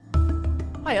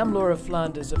Hi, I'm Laura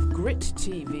Flanders of Grit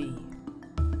TV.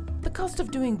 The cost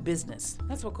of doing business.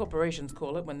 That's what corporations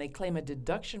call it when they claim a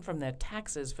deduction from their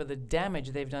taxes for the damage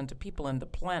they've done to people and the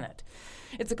planet.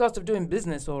 It's the cost of doing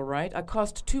business, all right, a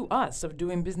cost to us of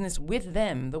doing business with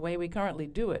them the way we currently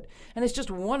do it. And it's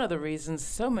just one of the reasons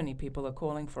so many people are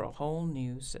calling for a whole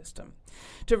new system.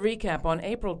 To recap, on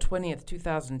April 20th,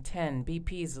 2010,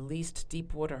 BP's leased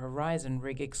Deepwater Horizon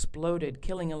rig exploded,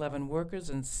 killing 11 workers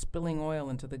and spilling oil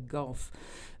into the Gulf.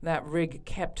 That rig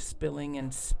kept spilling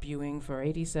and spewing for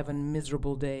 87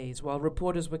 miserable days, while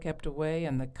reporters were kept away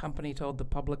and the company told the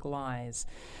public lies.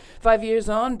 5 years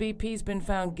on, BP's been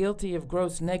found guilty of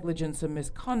gross negligence and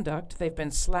misconduct. They've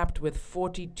been slapped with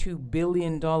 $42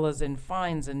 billion in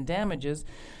fines and damages.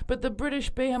 But the British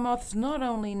behemoth's not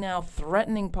only now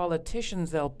threatening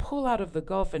politicians they'll pull out of the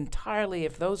Gulf entirely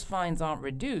if those fines aren't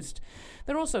reduced,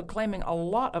 they're also claiming a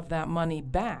lot of that money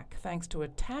back thanks to a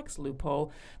tax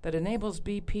loophole that enables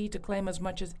BP to claim as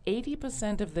much as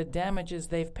 80% of the damages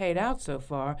they've paid out so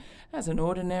far as an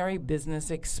ordinary business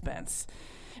expense.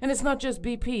 And it's not just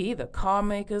BP either. Car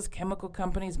makers, chemical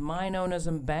companies, mine owners,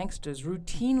 and banksters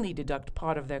routinely deduct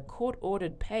part of their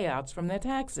court-ordered payouts from their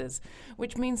taxes,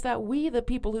 which means that we, the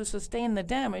people who sustain the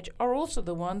damage, are also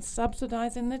the ones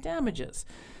subsidizing the damages.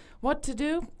 What to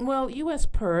do? Well, U.S.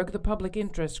 PIRG, the public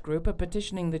interest group, are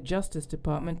petitioning the Justice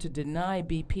Department to deny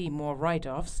BP more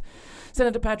write-offs.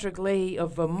 Senator Patrick Leahy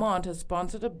of Vermont has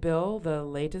sponsored a bill, the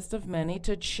latest of many,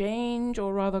 to change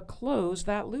or rather close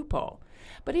that loophole.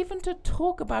 But even to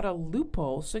talk about a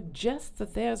loophole suggests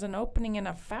that there's an opening in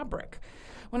a fabric.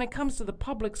 When it comes to the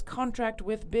public's contract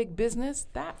with big business,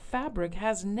 that fabric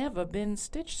has never been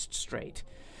stitched straight.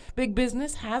 Big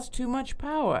business has too much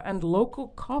power, and local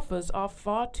coffers are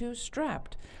far too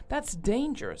strapped. That's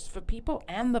dangerous for people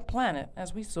and the planet,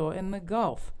 as we saw in the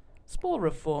Gulf. Small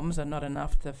reforms are not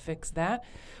enough to fix that,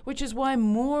 which is why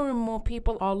more and more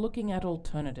people are looking at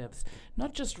alternatives,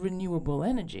 not just renewable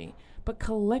energy, but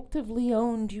collectively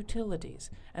owned utilities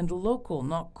and local,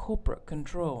 not corporate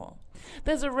control.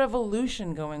 There's a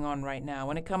revolution going on right now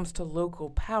when it comes to local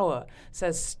power,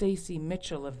 says Stacy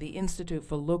Mitchell of the Institute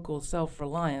for Local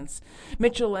Self-Reliance.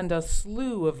 Mitchell and a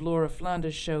slew of Laura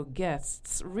Flanders Show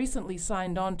guests recently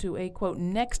signed on to a, quote,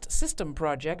 next system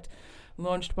project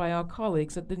launched by our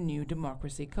colleagues at the New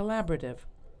Democracy Collaborative.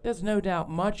 There's no doubt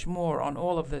much more on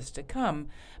all of this to come,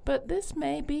 but this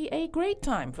may be a great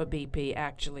time for BP,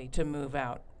 actually, to move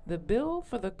out. The bill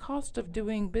for the cost of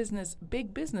doing business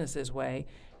big business's way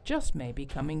just may be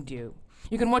coming due.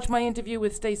 You can watch my interview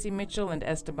with Stacy Mitchell and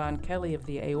Esteban Kelly of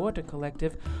the Aorta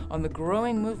Collective on the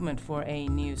growing movement for a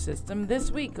new system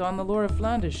this week on The Laura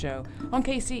Flanders Show, on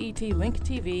KCET Link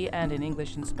TV, and in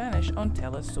English and Spanish on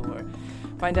Telesur.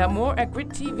 Find out more at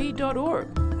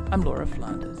grittv.org. I'm Laura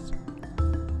Flanders.